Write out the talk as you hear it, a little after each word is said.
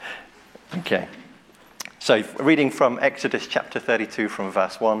Okay. So reading from Exodus chapter 32 from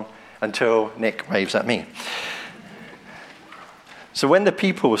verse 1 until Nick waves at me. So when the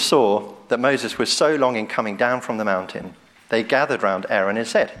people saw that Moses was so long in coming down from the mountain, they gathered round Aaron and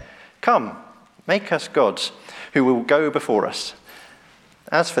said, "Come, make us gods who will go before us.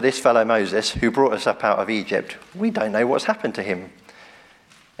 As for this fellow Moses, who brought us up out of Egypt, we don't know what's happened to him."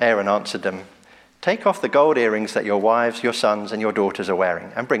 Aaron answered them, "Take off the gold earrings that your wives, your sons, and your daughters are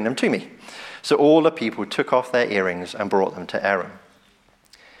wearing, and bring them to me." So all the people took off their earrings and brought them to Aaron.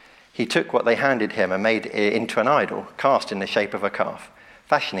 He took what they handed him and made it into an idol, cast in the shape of a calf,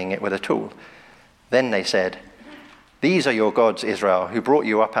 fashioning it with a tool. Then they said, "These are your gods, Israel, who brought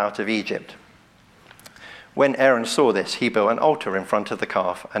you up out of Egypt." When Aaron saw this, he built an altar in front of the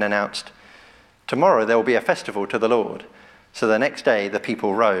calf and announced, "Tomorrow there will be a festival to the Lord." So the next day the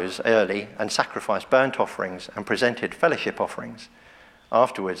people rose early and sacrificed burnt offerings and presented fellowship offerings.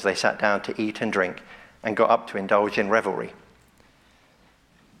 Afterwards they sat down to eat and drink and got up to indulge in revelry.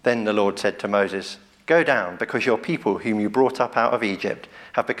 Then the Lord said to Moses, "Go down, because your people whom you brought up out of Egypt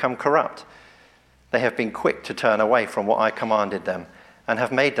have become corrupt. They have been quick to turn away from what I commanded them and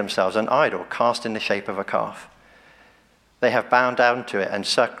have made themselves an idol cast in the shape of a calf. They have bowed down to it and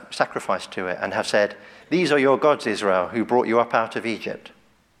sacrificed to it and have said, 'These are your gods, Israel, who brought you up out of Egypt.'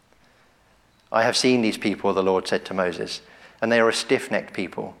 I have seen these people," the Lord said to Moses, "and they are a stiff-necked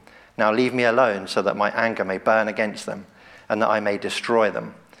people. Now leave me alone so that my anger may burn against them and that I may destroy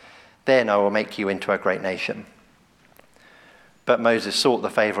them. Then I will make you into a great nation." But Moses sought the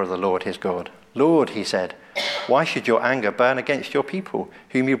favor of the Lord his God. "Lord," he said, "why should your anger burn against your people,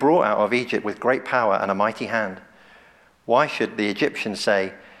 whom you brought out of Egypt with great power and a mighty hand? Why should the Egyptians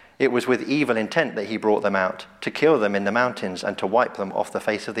say, 'It was with evil intent that he brought them out, to kill them in the mountains and to wipe them off the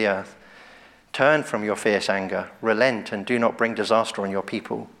face of the earth'? Turn from your fierce anger, relent, and do not bring disaster on your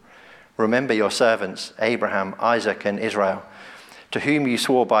people. Remember your servants, Abraham, Isaac, and Israel, to whom you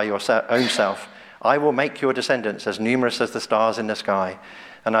swore by your own self, 'I will make your descendants as numerous as the stars in the sky,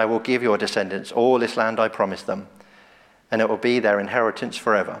 and I will give your descendants all this land I promised them, and it will be their inheritance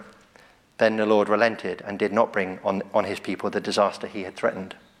forever.' Then the Lord relented and did not bring on his people the disaster he had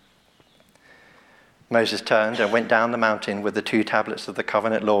threatened." Moses turned and went down the mountain with the 2 tablets of the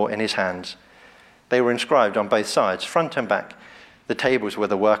covenant law in his hands. They were inscribed on both sides, front and back. The tables were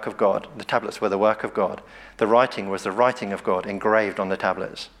the work of God. The tablets were the work of God. The writing was the writing of God engraved on the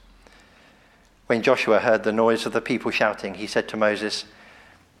tablets. When Joshua heard the noise of the people shouting, he said to Moses,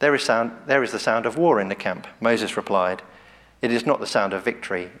 There is the sound of war in the camp." Moses replied, "It is not the sound of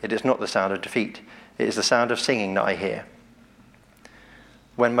victory. It is not the sound of defeat. It is the sound of singing that I hear."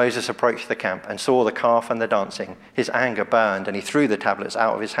 When Moses approached the camp and saw the calf and the dancing, his anger burned, and he threw the tablets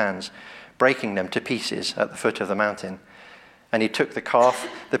out of his hands, breaking them to pieces at the foot of the mountain. And he took the calf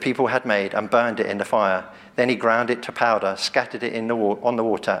the people had made and burned it in the fire. Then he ground it to powder, scattered it on the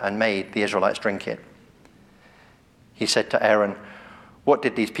water, and made the Israelites drink it. He said to Aaron, "What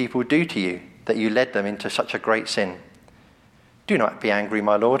did these people do to you, that you led them into such a great sin?" "Do not be angry,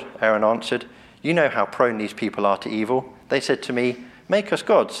 my lord," Aaron answered. "You know how prone these people are to evil. They said to me, 'Make us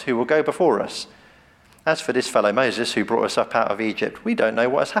gods who will go before us.' As for this fellow Moses, who brought us up out of Egypt, we don't know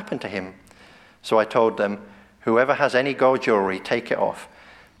what has happened to him." So I told them, "Whoever has any gold jewelry, take it off."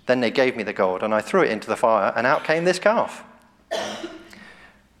 Then they gave me the gold, and I threw it into the fire, and out came this calf.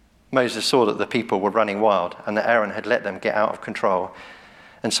 Moses saw that the people were running wild, and that Aaron had let them get out of control,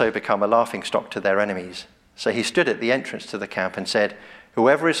 and so become a laughingstock to their enemies. So he stood at the entrance to the camp and said,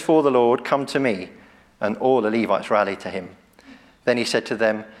 "Whoever is for the Lord, come to me." And all the Levites rallied to him. Then he said to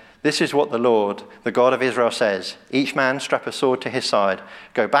them, "This is what the Lord, the God of Israel, says. Each man strap a sword to his side,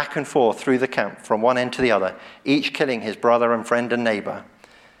 go back and forth through the camp from one end to the other, each killing his brother and friend and neighbor."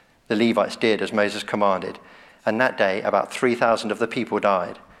 The Levites did as Moses commanded, and that day about 3,000 of the people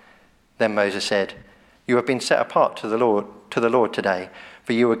died. Then Moses said, "You have been set apart to the Lord today,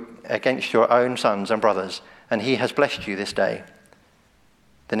 for you were against your own sons and brothers, and he has blessed you this day."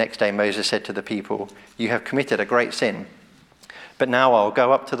 The next day Moses said to the people, "You have committed a great sin. But now I will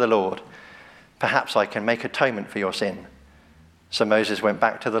go up to the Lord. Perhaps I can make atonement for your sin." So Moses went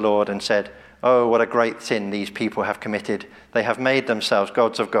back to the Lord and said, "Oh, what a great sin these people have committed. They have made themselves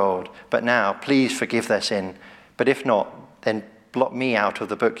gods of gold. But now, please forgive their sin. But if not, then blot me out of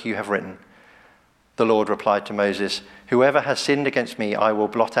the book you have written." The Lord replied to Moses, "Whoever has sinned against me, I will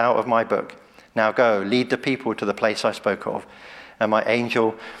blot out of my book. Now go, lead the people to the place I spoke of, and my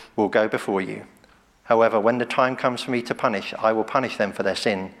angel will go before you. However, when the time comes for me to punish, I will punish them for their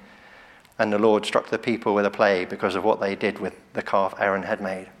sin." And the Lord struck the people with a plague because of what they did with the calf Aaron had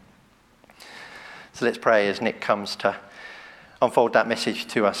made. So let's pray as Nick comes to unfold that message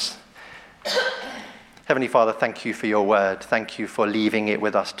to us. Heavenly Father, thank you for your word. Thank you for leaving it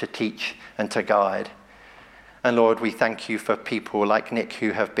with us to teach and to guide. And Lord, we thank you for people like Nick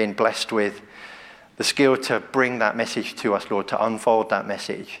who have been blessed with the skill to bring that message to us, Lord, to unfold that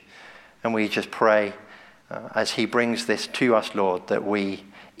message. And we just pray as he brings this to us, Lord, that we,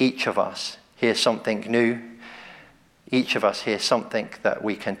 each of us, hear something new. Each of us hear something that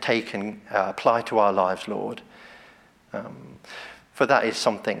we can take and apply to our lives, Lord. For that is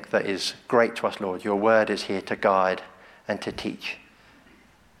something that is great to us, Lord. Your word is here to guide and to teach.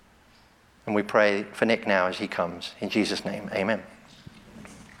 And we pray for Nick now as he comes. In Jesus' name, amen.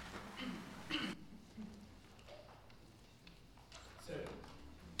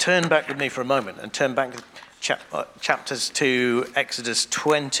 Turn back with me for a moment and turn back chapters to Exodus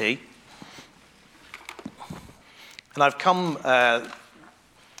 20. And I've come the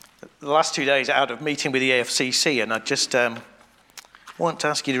last 2 days out of meeting with the AFCC, and I just want to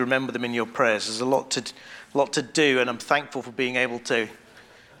ask you to remember them in your prayers. There's a lot to do, and I'm thankful for being able to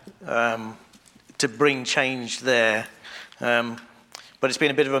bring change there. But it's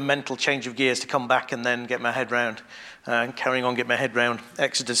been a bit of a mental change of gears to come back and then get my head round, carrying on, get my head round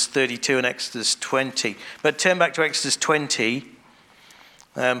Exodus 32 and Exodus 20. But turn back to Exodus 20,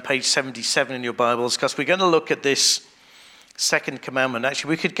 page 77 in your Bibles, because we're going to look at this second commandment. Actually,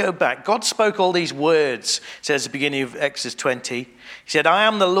 we could go back. God spoke all these words, it says at the beginning of Exodus 20. He said, I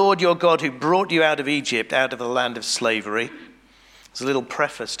am the Lord your God who brought you out of Egypt, out of the land of slavery. There's a little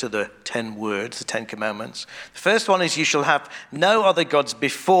preface to the 10 words, the 10 commandments. The first one is, you shall have no other gods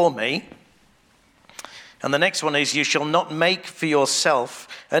before me. And the next one is, you shall not make for yourself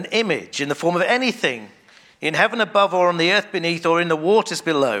an image in the form of anything in heaven above or on the earth beneath or in the waters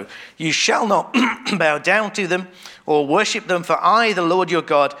below. You shall not bow down to them or worship them, for I, the Lord your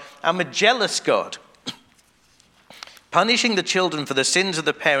God, am a jealous God, punishing the children for the sins of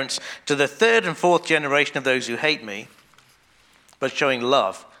the parents to the third and fourth generation of those who hate me, but showing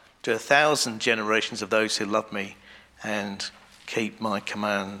love to 1,000 generations of those who love me and keep my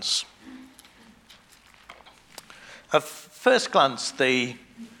commands. At first glance, the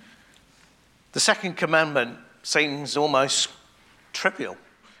second commandment seems almost trivial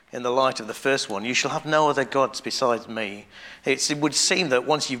in the light of the first one. You shall have no other gods besides me. It would seem that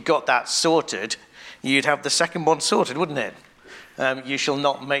once you've got that sorted, you'd have the second one sorted, wouldn't it? You shall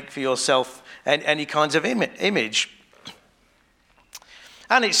not make for yourself any kinds of image.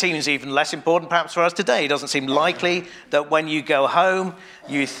 And it seems even less important perhaps for us today. It doesn't seem likely that when you go home,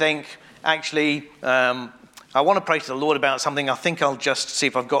 you think, actually, I want to pray to the Lord about something. I think I'll just see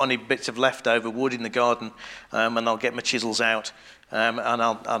if I've got any bits of leftover wood in the garden, and I'll get my chisels out, and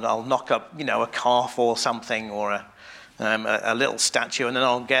I'll knock up, a calf or something, or a little statue, and then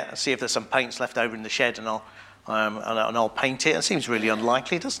I'll see if there's some paints left over in the shed, and I'll paint it. It seems really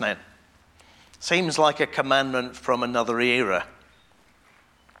unlikely, doesn't it? Seems like a commandment from another era.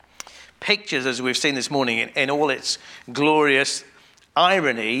 Pictures, as we've seen this morning, in all its glorious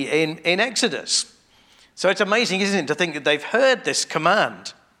irony in Exodus. So it's amazing, isn't it, to think that they've heard this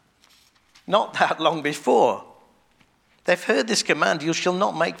command not that long before. They've heard this command, you shall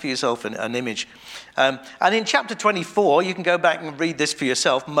not make for yourself an image. And in chapter 24, you can go back and read this for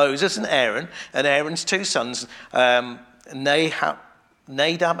yourself. Moses and Aaron's two sons, Nadab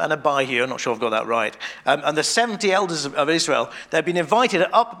and Abihu, I'm not sure I've got that right, and the 70 elders of Israel, they've been invited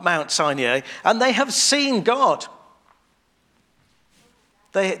up Mount Sinai, and they have seen God.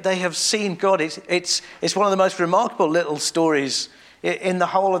 They have seen God. It's one of the most remarkable little stories in the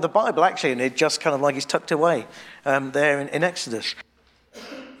whole of the Bible, actually, and it just kind of like is tucked away there in Exodus.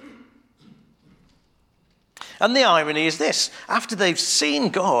 And the irony is this: after they've seen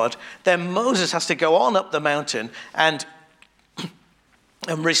God, then Moses has to go on up the mountain and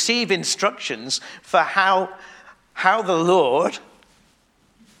receive instructions for how the Lord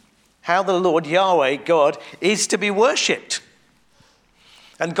Yahweh God is to be worshipped.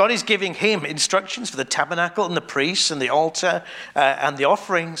 And God is giving him instructions for the tabernacle and the priests and the altar and the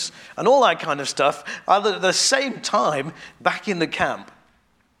offerings and all that kind of stuff. At the same time, back in the camp,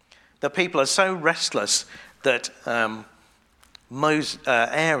 the people are so restless that Aaron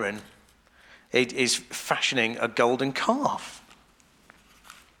is fashioning a golden calf.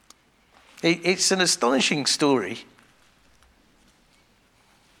 It's an astonishing story.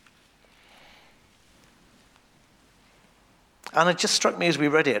 And it just struck me as we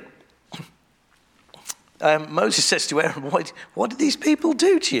read it. Moses says to Aaron, what did these people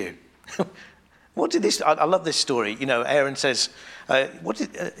do to you? I love this story. Aaron says, what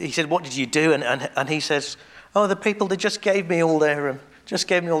did you do? And he says, the people, they just gave me all their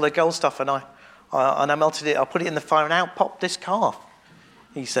gold stuff, and I melted it. I put it in the fire, and out popped this calf.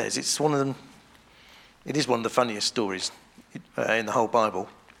 he says. It is one of the funniest stories in the whole Bible.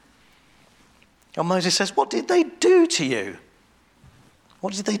 And Moses says, what did they do to you?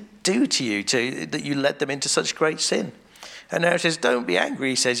 What did they do to you that you led them into such great sin? And Aaron says, don't be angry.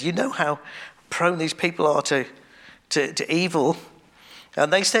 He says, you know how prone these people are to evil.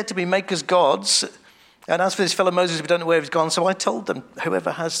 And they said to me, make us gods. And as for this fellow Moses, we don't know where he's gone. So I told them,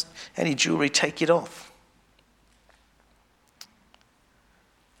 whoever has any jewelry, take it off.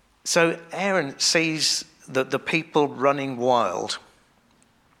 So Aaron sees the people running wild.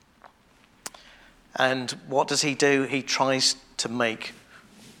 And what does he do? He tries to make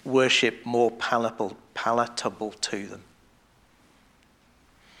worship more palatable to them.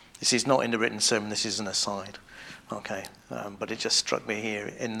 This is not in the written sermon, this is an aside. Okay, but it just struck me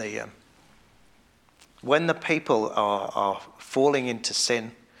here in the... when the people are falling into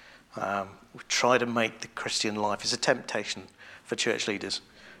sin, we try to make the Christian life, it's a temptation for church leaders.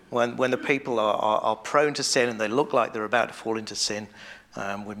 When the people are prone to sin and they look like they're about to fall into sin,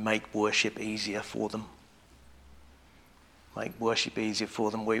 we make worship easier for them. Make worship easier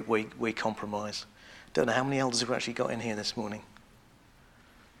for them. We compromise. Don't know how many elders we've actually got in here this morning.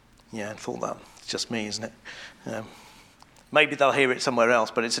 Yeah, I thought that. It's just me, isn't it? Maybe they'll hear it somewhere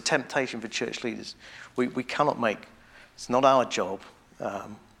else, but it's a temptation for church leaders. We cannot make, it's not our job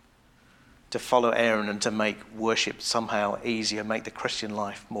to follow Aaron and to make worship somehow easier, make the Christian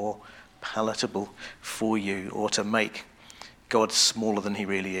life more palatable for you, or to make God smaller than he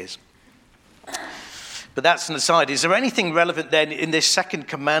really is. But that's an aside. Is there anything relevant then in this second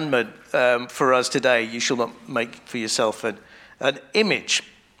commandment for us today? You shall not make for yourself an image.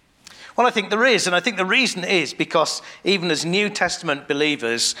 Well, I think there is, and I think the reason is because even as New Testament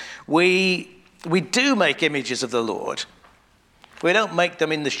believers, we do make images of the Lord. We don't make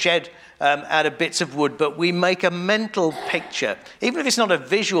them in the shed out of bits of wood, but we make a mental picture. Even if it's not a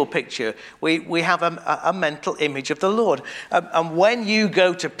visual picture, we have a mental image of the Lord. And when you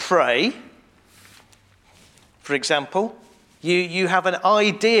go to pray, for example, you have an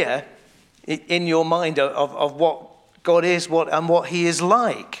idea in your mind of what God is and what he is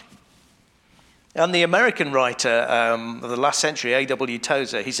like. And the American writer of the last century, A.W.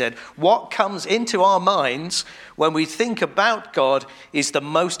 Tozer, he said, what comes into our minds when we think about God is the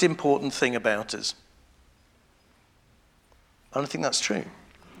most important thing about us. I don't think that's true.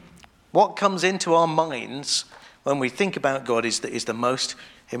 What comes into our minds when we think about God is the most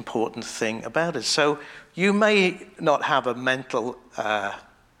important thing about us. So you may not have a mental, a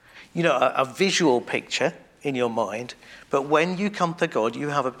visual picture in your mind, but when you come to God, you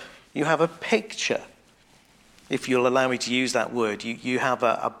have a picture, if you'll allow me to use that word. You have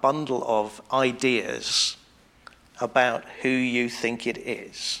a bundle of ideas about who you think it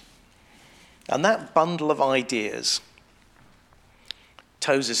is. And that bundle of ideas,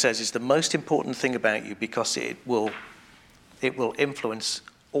 Tozer says, is the most important thing about you because it will influence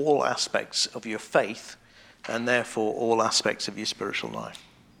all aspects of your faith and therefore all aspects of your spiritual life.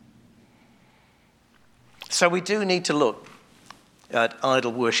 So we do need to look at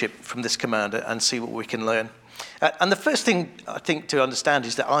idol worship from this command and see what we can learn. And the first thing I think to understand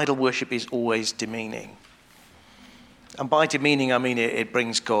is that idol worship is always demeaning. And by demeaning, I mean it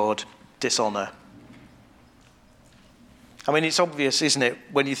brings God dishonor. I mean, it's obvious, isn't it,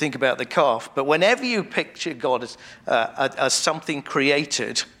 when you think about the calf, but whenever you picture God as something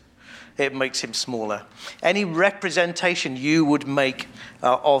created, it makes him smaller. Any representation you would make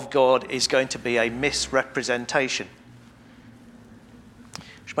of God is going to be a misrepresentation.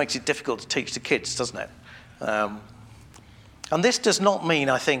 Which makes it difficult to teach the kids, doesn't it? And this does not mean,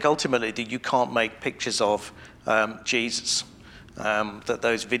 I think, ultimately that you can't make pictures of Jesus, that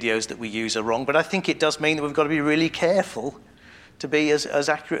those videos that we use are wrong. But I think it does mean that we've got to be really careful to be as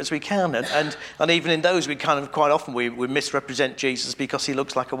accurate as we can. And even in those, we kind of quite often we misrepresent Jesus because he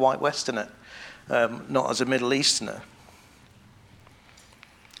looks like a white Westerner, not as a Middle Easterner.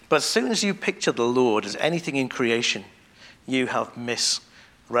 But as soon as you picture the Lord as anything in creation, you have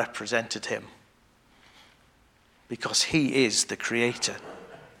misrepresented him because he is the creator.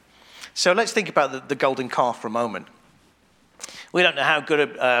 So let's think about the golden calf for a moment. We don't know how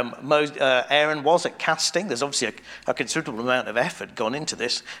good Aaron was at casting. There's obviously a considerable amount of effort gone into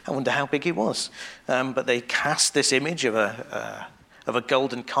this. I wonder how big it was. But they cast this image of a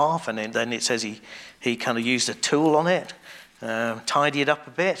golden calf, and then it says he kind of used a tool on it, tidied it up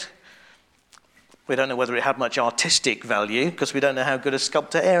a bit. We don't know whether it had much artistic value because we don't know how good a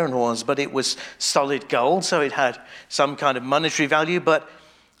sculptor Aaron was, but it was solid gold, so it had some kind of monetary value. But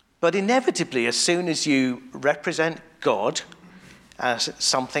inevitably, as soon as you represent God as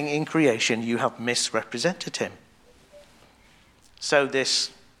something in creation, you have misrepresented him. So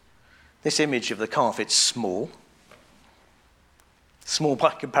this image of the calf, it's small. Small by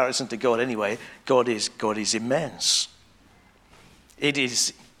comparison to God anyway. God is immense. It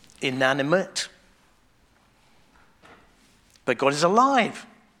is inanimate. But God is alive.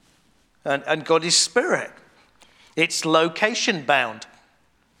 And God is spirit. It's location bound.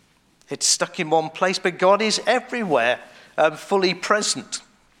 It's stuck in one place, but God is everywhere, fully present.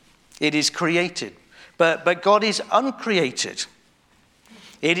 It is created. But God is uncreated.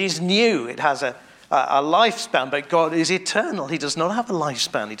 It is new. It has a lifespan, but God is eternal. He does not have a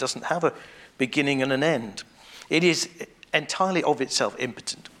lifespan. He doesn't have a beginning and an end. It is entirely of itself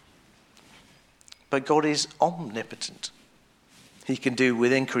impotent. But God is omnipotent. He can do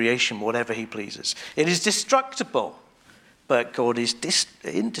within creation whatever he pleases. It is destructible, but God is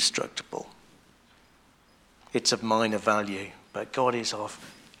indestructible. It's of minor value, but God is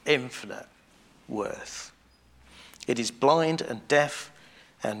of infinite worth. It is blind and deaf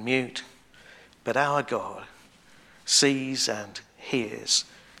and mute, but our God sees and hears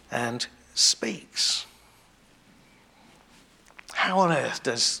and speaks. How on earth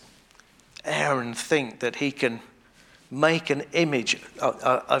does Aaron think that he can make an image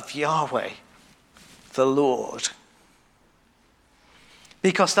of Yahweh, the Lord?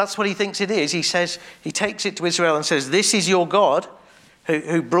 Because that's what he thinks it is. He says, he takes it to Israel and says, this is your God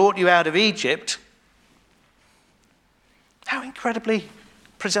who brought you out of Egypt. How incredibly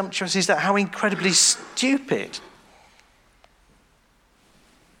presumptuous is that? How incredibly stupid.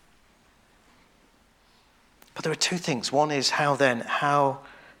 But there are two things. One is how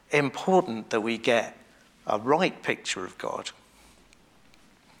important that we get a right picture of God.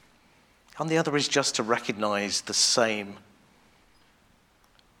 And the other is just to recognize the same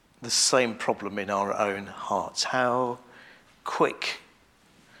problem in our own hearts. How quick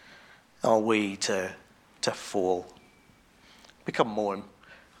are we to fall? Become more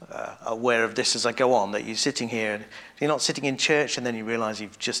aware of this as I go on, that you're sitting here and you're not sitting in church and then you realize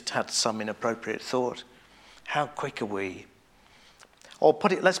you've just had some inappropriate thought. How quick are we? Or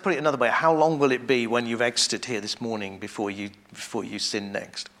let's put it another way. How long will it be when you've exited here this morning before you sin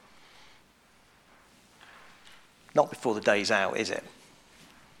next? Not before the day's out, is it?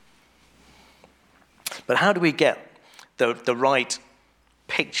 But how do we get the right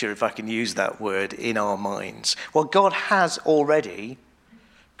picture, if I can use that word, in our minds? Well, God has already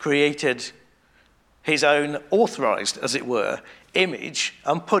created his own authorized, as it were, image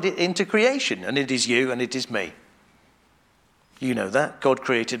and put it into creation. And it is you and it is me. You know that. God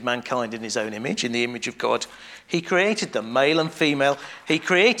created mankind in his own image. In the image of God, he created them, male and female. He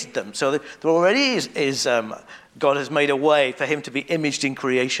created them. So there already is God has made a way for him to be imaged in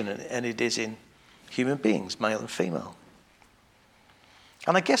creation, and it is in human beings, male and female.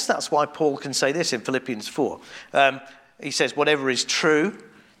 And I guess that's why Paul can say this in Philippians 4. He says, whatever is true,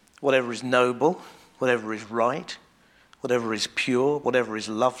 whatever is noble, whatever is right, whatever is pure, whatever is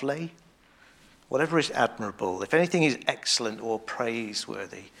lovely, whatever is admirable, if anything is excellent or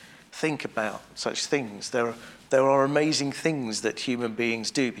praiseworthy, think about such things. There are amazing things that human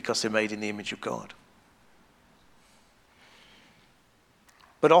beings do because they're made in the image of God.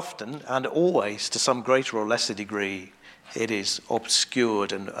 But often, and always, to some greater or lesser degree, it is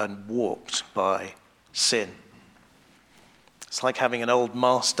obscured and warped by sin. It's like having an old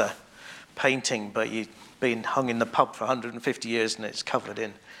master painting, but you've been hung in the pub for 150 years and it's covered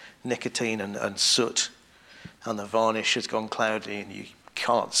in nicotine and soot, and the varnish has gone cloudy and you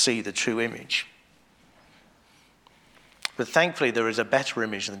can't see the true image. But thankfully there is a better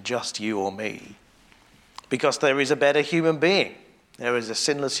image than just you or me, because there is a better human being. There is a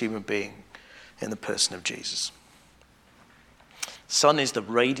sinless human being in the person of Jesus. The Son is the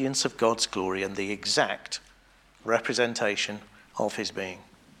radiance of God's glory and the exact representation of his being.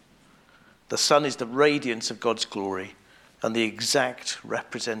 The Son is the radiance of God's glory and the exact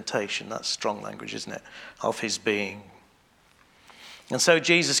representation, that's strong language, isn't it, of his being. And so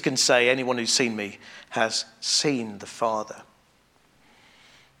Jesus can say, anyone who's seen me has seen the Father.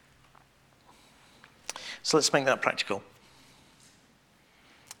 So let's make that practical.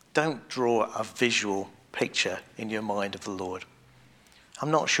 Don't draw a visual picture in your mind of the Lord. I'm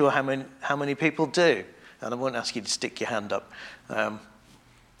not sure how many people do, and I won't ask you to stick your hand up.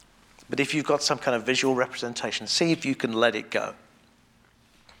 But if you've got some kind of visual representation, see if you can let it go.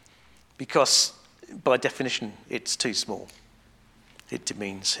 Because by definition, it's too small. It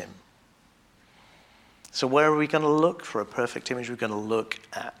demeans him. So where are we going to look for a perfect image? We're going to look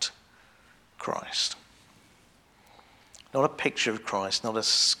at Christ. Not a picture of Christ, not a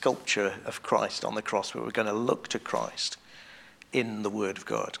sculpture of Christ on the cross, but we're going to look to Christ in the Word of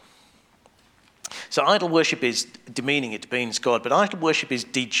God. So idol worship is demeaning, it demeans God, but idol worship is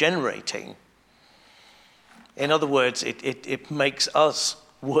degenerating. In other words, it makes us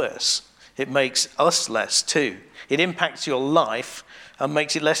worse. It makes us less too. It impacts your life and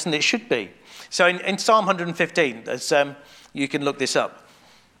makes it less than it should be. So in Psalm 115, you can look this up,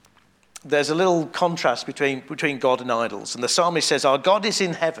 there's a little contrast between God and idols. And the psalmist says, our God is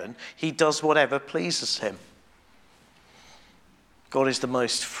in heaven. He does whatever pleases him. God is the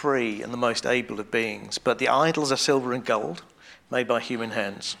most free and the most able of beings. But the idols are silver and gold, made by human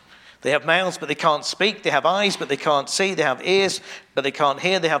hands. They have mouths, but they can't speak. They have eyes, but they can't see. They have ears, but they can't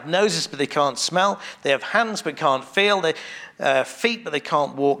hear. They have noses, but they can't smell. They have hands, but can't feel. They feet, but they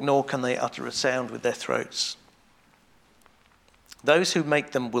can't walk, nor can they utter a sound with their throats. Those who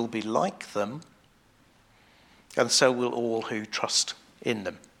make them will be like them, and so will all who trust in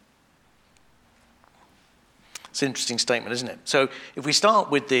them. It's an interesting statement, isn't it? So if we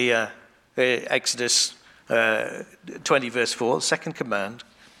start with the Exodus 20, verse 4, the second command,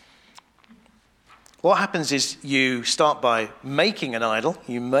 what happens is you start by making an idol.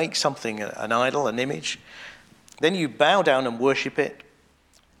 You make something, an idol, an image. Then you bow down and worship it.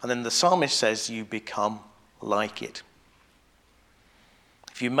 And then the psalmist says you become like it.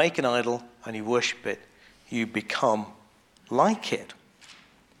 If you make an idol and you worship it, you become like it.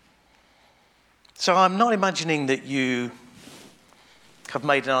 So I'm not imagining that you have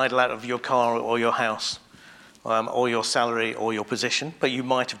made an idol out of your car or your house, or your salary or your position, but you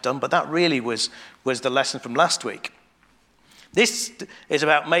might have done. But that really was the lesson from last week. This is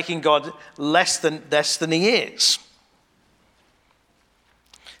about making God less than he is.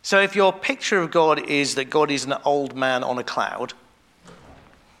 So if your picture of God is that God is an old man on a cloud,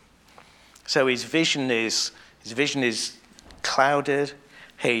 so his vision is clouded,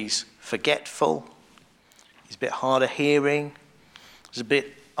 he's forgetful, he's a bit hard of hearing, he's a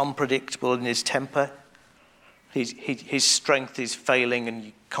bit unpredictable in his temper, his strength is failing and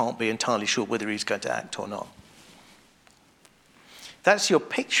you can't be entirely sure whether he's going to act or not. If that's your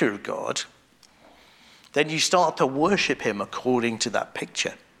picture of God, then you start to worship him according to that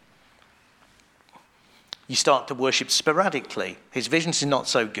picture. You start to worship sporadically. His vision is not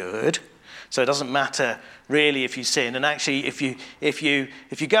so good, so it doesn't matter really if you sin. And actually, if you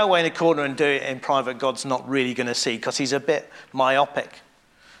go away in a corner and do it in private, God's not really going to see because he's a bit myopic.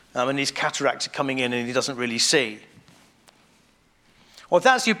 And his cataracts are coming in and he doesn't really see. Well, if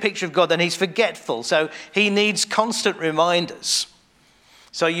that's your picture of God, then he's forgetful. So he needs constant reminders.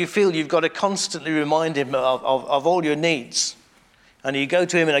 So you feel you've got to constantly remind him of all your needs. And you go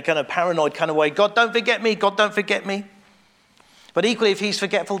to him in a kind of paranoid kind of way. God, don't forget me. God, don't forget me. But equally, if he's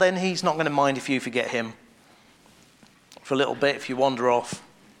forgetful, then he's not going to mind if you forget him. For a little bit, if you wander off,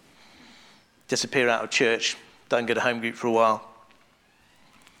 disappear out of church, don't go to home group for a while.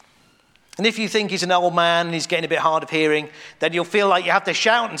 And if you think he's an old man and he's getting a bit hard of hearing, then you'll feel like you have to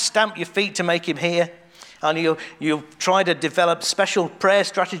shout and stamp your feet to make him hear. And you'll try to develop special prayer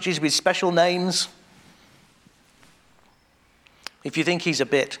strategies with special names. If you think he's a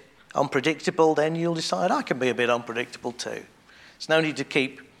bit unpredictable, then you'll decide, I can be a bit unpredictable too. There's no need to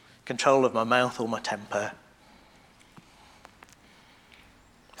keep control of my mouth or my temper.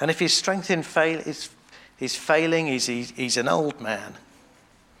 And if his strength is failing, he's an old man.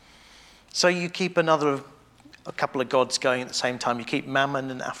 So you keep a couple of gods going at the same time. You keep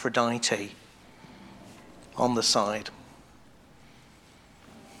Mammon and Aphrodite on the side.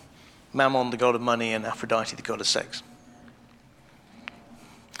 Mammon, the god of money, and Aphrodite, the god of sex.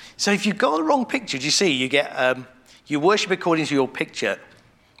 So if you've got the wrong picture, do you see? You worship according to your picture,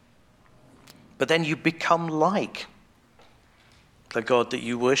 but then you become like the God that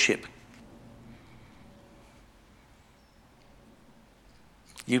you worship.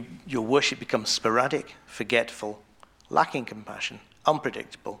 Your worship becomes sporadic, forgetful, lacking compassion,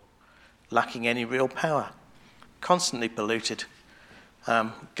 unpredictable, lacking any real power, constantly polluted,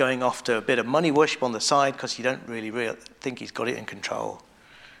 going off to a bit of money worship on the side because you don't really think he's got it in control.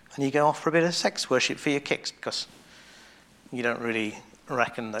 And you go off for a bit of sex worship for your kicks because you don't really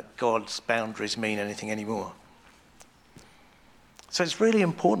reckon that God's boundaries mean anything anymore. So it's really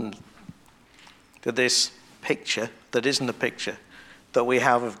important that this picture, that isn't a picture, that we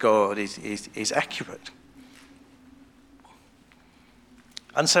have of God is accurate.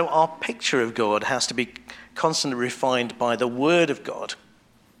 And so our picture of God has to be constantly refined by the Word of God.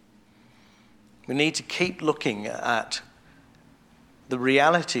 We need to keep looking at the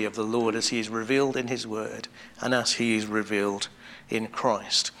reality of the Lord as he is revealed in his Word and as he is revealed in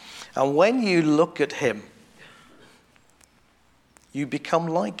Christ. And when you look at him, you become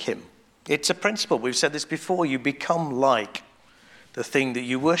like him. It's a principle. We've said this before. You become like the thing that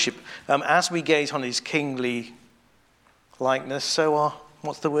you worship. As we gaze on his kingly likeness, so our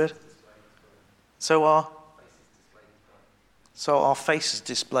faces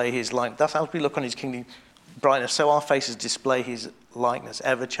display his likeness. That's how we look on his kingly brightness. So our faces display his likeness,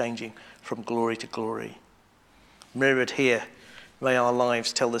 ever changing from glory to glory. Mirrored here, may our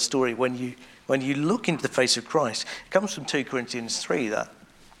lives tell the story. When you look into the face of Christ, it comes from 2 Corinthians 3, that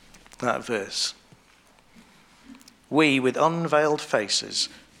verse. We, with unveiled faces,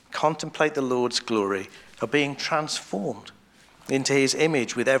 contemplate the Lord's glory, are being transformed into his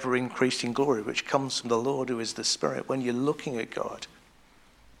image with ever-increasing glory, which comes from the Lord who is the Spirit. When you're looking at God,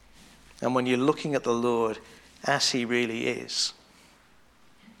 and when you're looking at the Lord as he really is,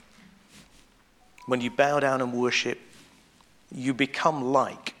 when you bow down and worship, you become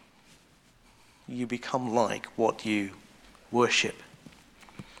like what you worship.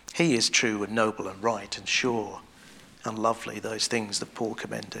 He is true and noble and right and sure and lovely, those things that Paul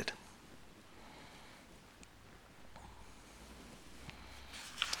commended.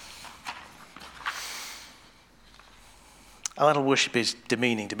 Idol worship is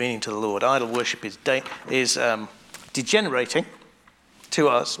demeaning to the Lord. Idol worship is degenerating to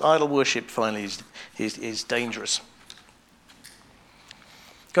us. Idol worship, finally, is dangerous,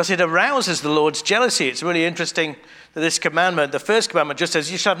 because it arouses the Lord's jealousy. It's really interesting that this commandment, the first commandment, just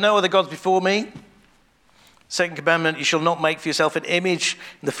says, you shall have no other gods before me. Second commandment, you shall not make for yourself an image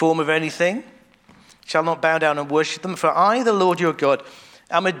in the form of anything. You shall not bow down and worship them. For I, the Lord your God,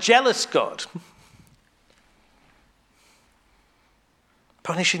 am a jealous God,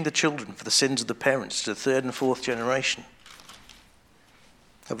 punishing the children for the sins of the parents to the third and fourth generation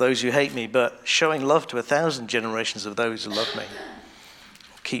of those who hate me, but showing love to 1,000 generations of those who love me,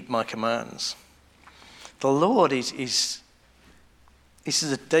 keep my commands. The Lord is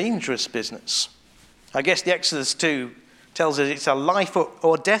a dangerous business. I guess the Exodus 2 tells us it's a life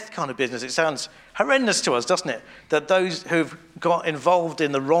or death kind of business. It sounds horrendous to us, doesn't it? That those who've got involved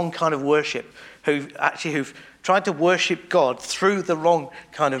in the wrong kind of worship, who've tried to worship God through the wrong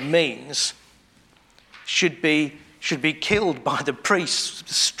kind of means, should be killed by the priest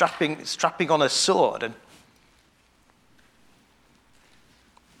strapping on a sword. And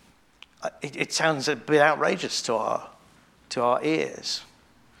it sounds a bit outrageous to our ears.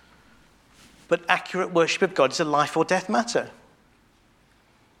 But accurate worship of God is a life or death matter.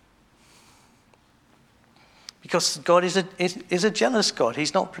 Because God is a jealous God.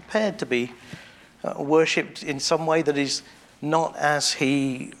 He's not prepared to be worshipped in some way that is not as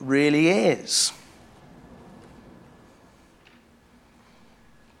he really is.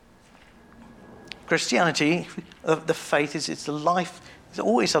 Christianity, the faith, it's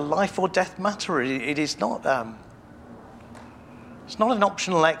always a life or death matter. It is not. It's not an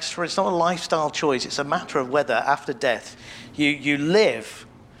optional extra. It's not a lifestyle choice. It's a matter of whether after death you live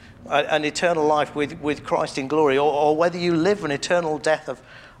an eternal life with Christ in glory, or whether you live an eternal death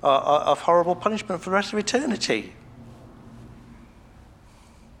of horrible punishment for the rest of eternity.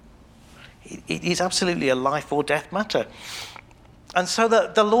 It is absolutely a life or death matter. And so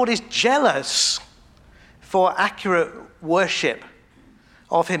the Lord is jealous for accurate worship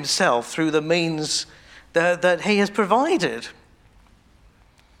of himself through the means that he has provided.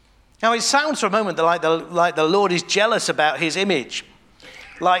 Now, it sounds for a moment like the Lord is jealous about his image,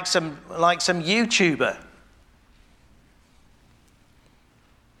 like some YouTuber.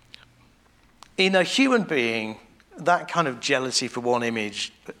 In a human being, that kind of jealousy for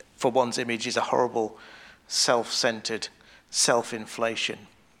one's image is a horrible, self-centered self-inflation.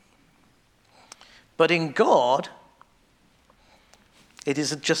 But in God, it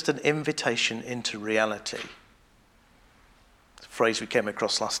is just an invitation into reality. It's a phrase we came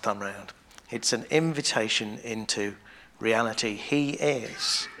across last time round. It's an invitation into reality. He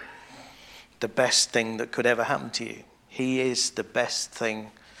is the best thing that could ever happen to you. He is the best thing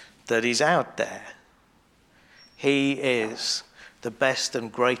that is out there. He is the best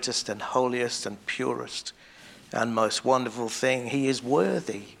and greatest and holiest and purest and most wonderful thing. He is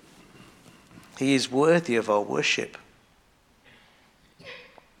worthy. He is worthy of our worship.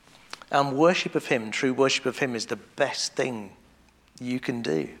 And worship of him, true worship of him, is the best thing you can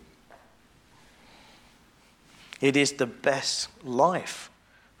do. It is the best life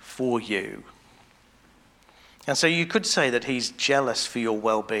for you. And so you could say that he's jealous for your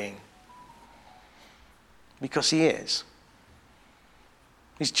well-being. Because he is.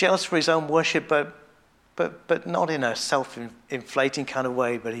 He's jealous for his own worship, but not in a self-inflating kind of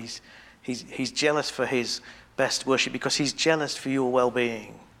way, but he's jealous for his best worship because he's jealous for your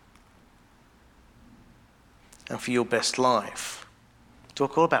well-being and for your best life.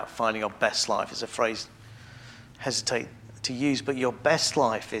 Talk all about finding our best life is a phrase I hesitate to use, but your best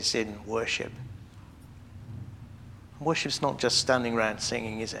life is in worship. Worship's not just standing around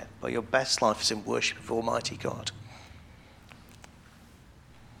singing, is it? But your best life is in worship of Almighty God.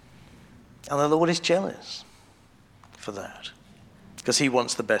 And the Lord is jealous for that, because he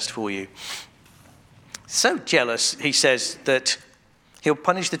wants the best for you. So jealous, he says, that he'll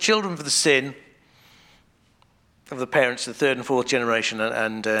punish the children for the sin of the parents, the third and fourth generation,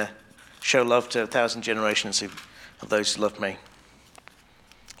 and show love to 1,000 generations of those who love me.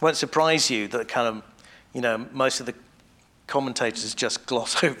 It won't surprise you that most of the commentators just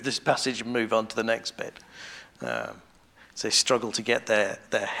gloss over this passage and move on to the next bit. So they struggle to get their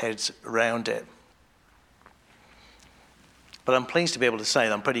heads around it. But I'm pleased to be able to say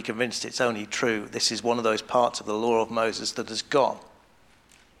that I'm pretty convinced it's only true. This is one of those parts of the law of Moses that has gone.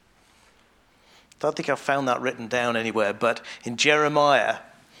 I don't think I've found that written down anywhere, but in Jeremiah,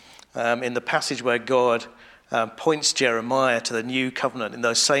 in the passage where God points Jeremiah to the new covenant, in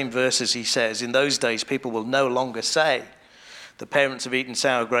those same verses he says, in those days people will no longer say, the parents have eaten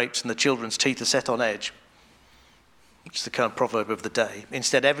sour grapes and the children's teeth are set on edge, which is the kind of proverb of the day.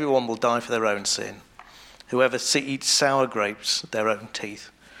 Instead, everyone will die for their own sin. Whoever eats sour grapes, their own teeth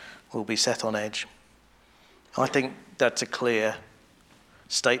will be set on edge. I think that's a clear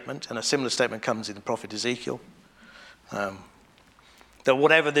statement, and a similar statement comes in the prophet Ezekiel. That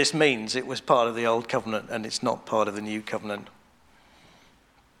whatever this means, it was part of the old covenant and it's not part of the new covenant.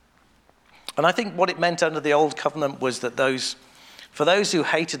 And I think what it meant under the old covenant was that for those who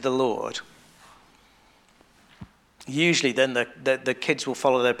hated the Lord, usually then the kids will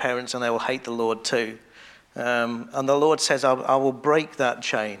follow their parents and they will hate the Lord too. And the Lord says, I will break that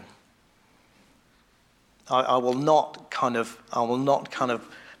chain. I will not kind of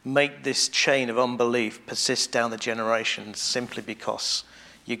make this chain of unbelief persist down the generations simply because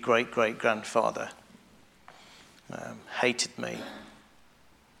your great-great-grandfather hated me.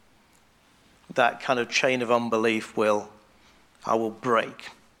 That kind of chain of unbelief I will break.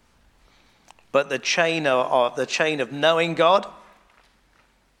 But the chain of knowing God,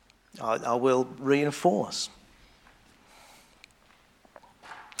 I will reinforce.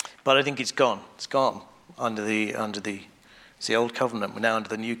 But I think it's gone. It's gone under the old covenant. We're now under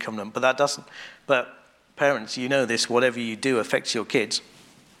the new covenant. But parents, you know this, whatever you do affects your kids.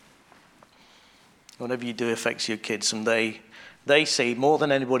 Whatever you do affects your kids, and they see more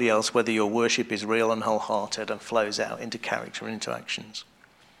than anybody else whether your worship is real and wholehearted and flows out into character and into actions.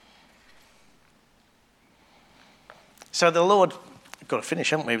 So the Lord, we've got to finish,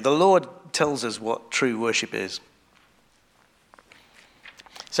 haven't we? The Lord tells us what true worship is.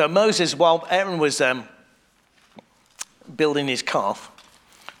 So Moses, while Aaron was building his calf,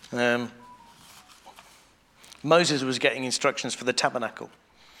 Moses was getting instructions for the tabernacle.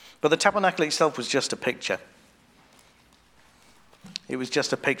 But the tabernacle itself was just a picture. It was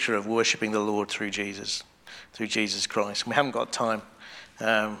just a picture of worshipping the Lord through Jesus Christ. We haven't got time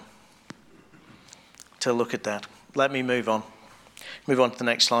to look at that. Let me move on. Move on to the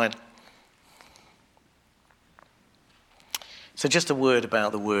next slide. So just a word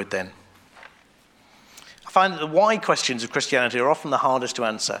about the word then. I find that the why questions of Christianity are often the hardest to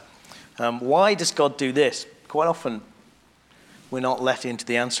answer. Why does God do this? Quite often we're not let into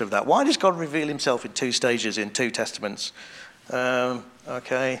the answer of that. Why does God reveal himself in two stages, in two testaments? Because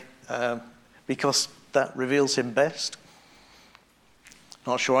that reveals him best.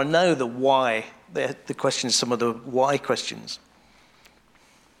 Not sure I know the why, the questions, some of the why questions.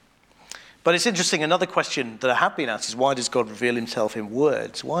 But it's interesting, another question that I have been asked is, why does God reveal himself in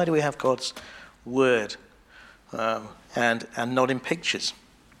words? Why do we have God's word and not in pictures?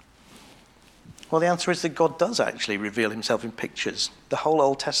 Well, the answer is that God does actually reveal himself in pictures. The whole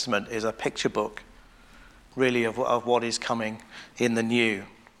Old Testament is a picture book, really, of what is coming in the new.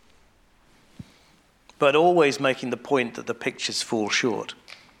 But always making the point that the pictures fall short.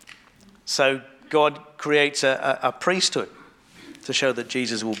 So God creates a priesthood to show that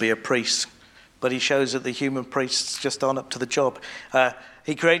Jesus will be a priest, but he shows that the human priests just aren't up to the job.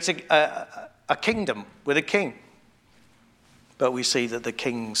 He creates a kingdom with a king, but we see that the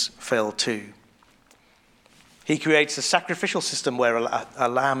kings fell too. He creates a sacrificial system where a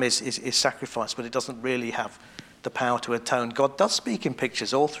lamb is sacrificed, but it doesn't really have the power to atone. God does speak in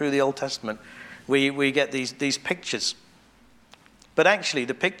pictures all through the Old Testament. We get these pictures. But actually,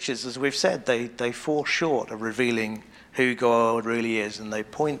 the pictures, as we've said, they fall short of revealing who God really is, and they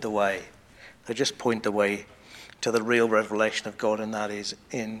point the way. They just point the way to the real revelation of God, and that is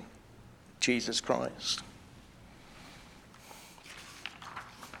in Jesus Christ.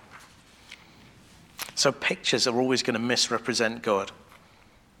 So pictures are always going to misrepresent God.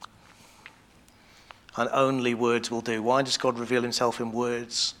 And only words will do. Why does God reveal himself in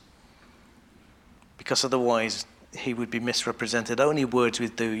words? Because otherwise he would be misrepresented. Only words will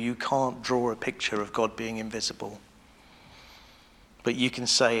do. You can't draw a picture of God being invisible. But you can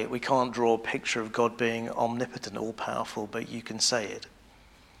say it. We can't draw a picture of God being omnipotent, all-powerful, but you can say it.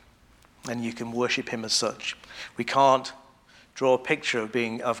 And you can worship him as such. We can't draw a picture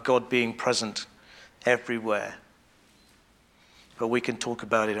of God being present everywhere. But we can talk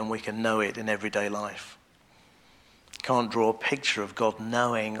about it and we can know it in everyday life. Can't draw a picture of God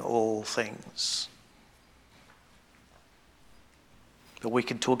knowing all things. But we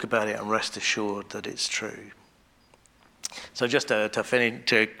can talk about it and rest assured that it's true. So just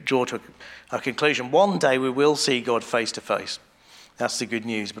to draw to a conclusion, one day we will see God face to face. That's the good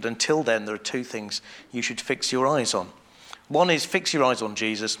news. But until then, there are two things you should fix your eyes on. One is fix your eyes on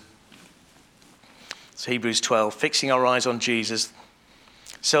Jesus. It's Hebrews 12, fixing our eyes on Jesus.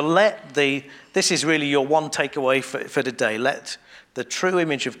 So this is really your one takeaway for today. Let the true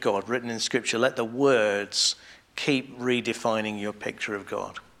image of God written in Scripture, let the words keep redefining your picture of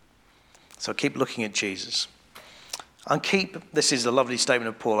God. So keep looking at Jesus. And this is a lovely statement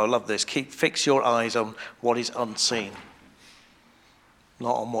of Paul, I love this, fix your eyes on what is unseen,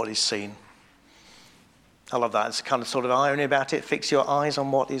 not on what is seen. I love that. It's a kind of sort of irony about it. Fix your eyes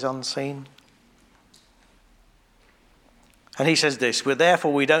on what is unseen. And he says this,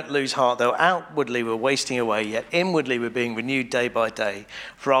 therefore we don't lose heart, though outwardly we're wasting away, yet inwardly we're being renewed day by day.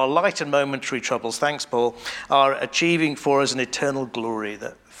 For our light and momentary troubles, thanks Paul, are achieving for us an eternal glory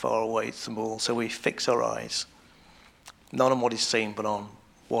that far awaits them all. So we fix our eyes, not on what is seen, but on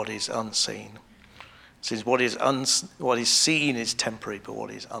what is unseen. Since what is seen is temporary, but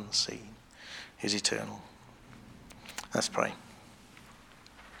what is unseen is eternal. Let's pray.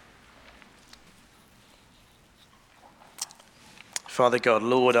 Father God,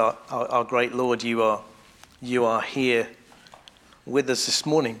 Lord, our great Lord, you are here with us this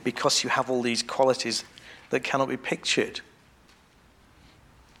morning because you have all these qualities that cannot be pictured.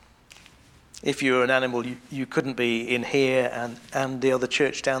 If you were an animal, you couldn't be in here and the other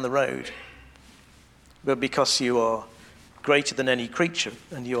church down the road. But because you are greater than any creature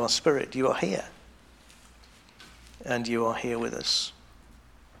and you are spirit, you are here. And you are here with us.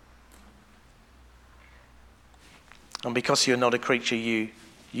 And because you're not a creature, you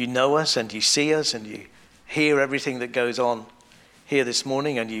know us and you see us and you hear everything that goes on here this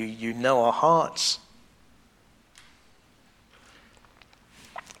morning, and you know our hearts.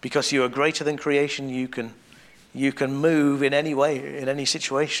 Because you are greater than creation, you can move in any way, in any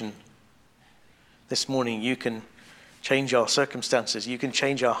situation. This morning you can change our circumstances, you can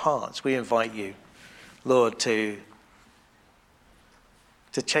change our hearts. We invite you, Lord, to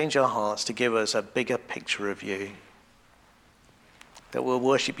change our hearts, to give us a bigger picture of you. That we'll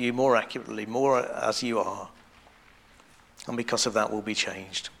worship you more accurately, more as you are. And because of that, we'll be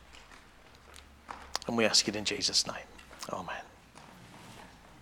changed. And we ask it in Jesus' name. Amen.